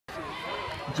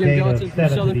Jim Johnson from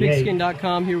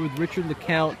SouthernPigskin.com here with Richard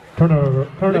LeCounte. Turnover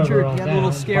Richard, on you had a little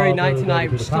downs, scary ball night goes tonight.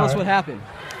 over to the Just tell us what Pirates.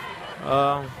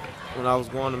 happened. When I was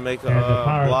going to make And the a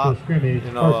Pirates block, will scrimmage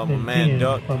you know, first my and man 10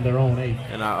 ducked, from their own 8.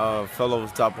 and I fell over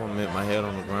the top of him and hit my head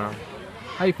on the ground.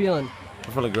 How you feeling?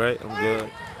 I'm feeling great. I'm good.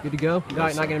 Good to go? You're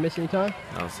not going to miss any time?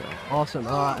 No, sir. Awesome.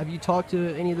 Have you talked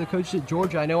to any of the coaches at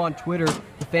Georgia? I know on Twitter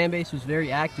the fan base was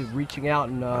very active, reaching out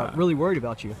and really worried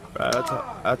about you. Right,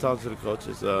 I talked to the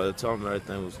coaches. Told them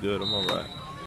everything was good. I'm all right.